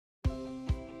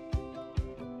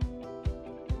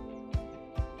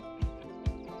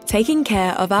Taking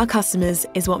care of our customers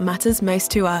is what matters most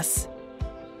to us,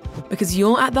 because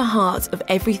you're at the heart of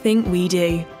everything we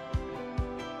do.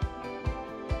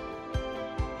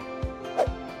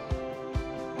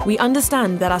 We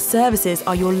understand that our services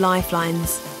are your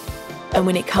lifelines, and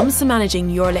when it comes to managing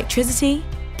your electricity,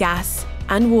 gas,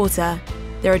 and water,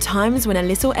 there are times when a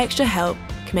little extra help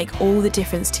can make all the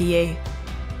difference to you.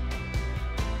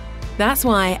 That's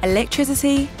why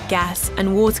electricity, gas,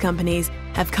 and water companies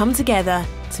have come together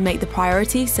to make the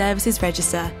Priority Services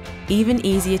Register even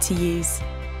easier to use,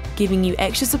 giving you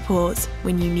extra support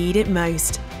when you need it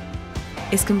most.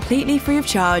 It's completely free of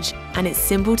charge and it's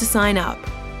simple to sign up.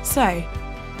 So,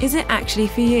 is it actually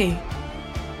for you?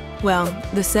 Well,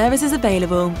 the service is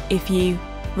available if you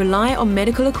rely on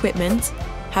medical equipment,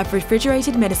 have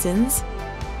refrigerated medicines,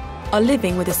 are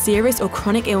living with a serious or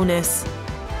chronic illness,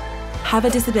 have a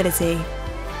disability,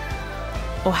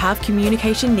 or have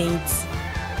communication needs,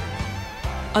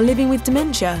 are living with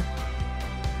dementia,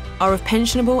 are of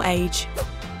pensionable age,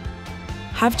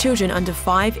 have children under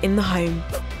 5 in the home,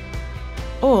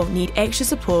 or need extra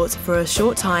support for a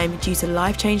short time due to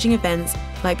life-changing events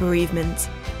like bereavement.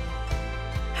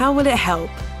 How will it help?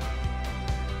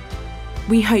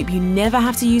 We hope you never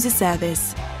have to use a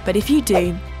service, but if you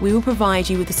do, we will provide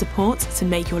you with the support to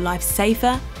make your life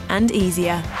safer and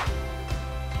easier.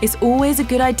 It's always a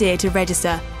good idea to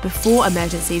register before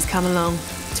emergencies come along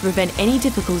to prevent any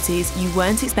difficulties you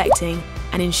weren't expecting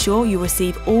and ensure you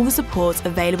receive all the support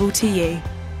available to you.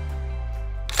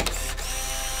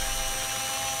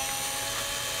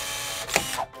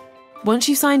 Once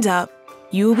you've signed up,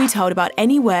 you will be told about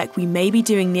any work we may be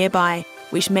doing nearby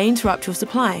which may interrupt your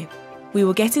supply. We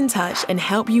will get in touch and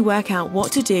help you work out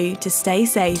what to do to stay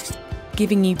safe,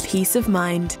 giving you peace of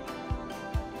mind.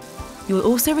 You will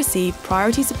also receive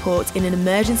priority support in an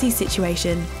emergency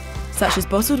situation, such as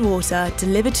bottled water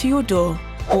delivered to your door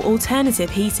or alternative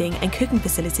heating and cooking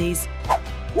facilities.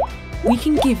 We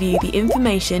can give you the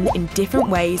information in different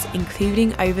ways,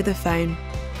 including over the phone.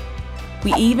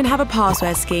 We even have a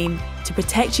password scheme to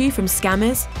protect you from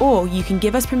scammers, or you can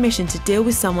give us permission to deal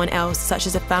with someone else, such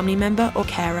as a family member or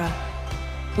carer.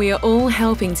 We are all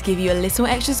helping to give you a little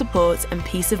extra support and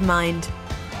peace of mind,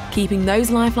 keeping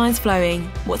those lifelines flowing,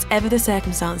 whatever the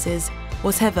circumstances,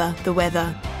 whatever the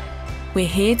weather. We're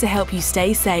here to help you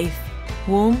stay safe,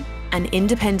 warm, and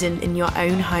independent in your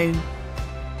own home.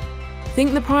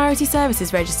 Think the Priority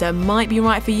Services Register might be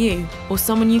right for you or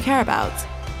someone you care about?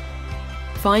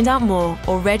 Find out more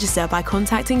or register by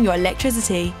contacting your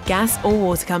electricity, gas, or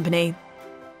water company.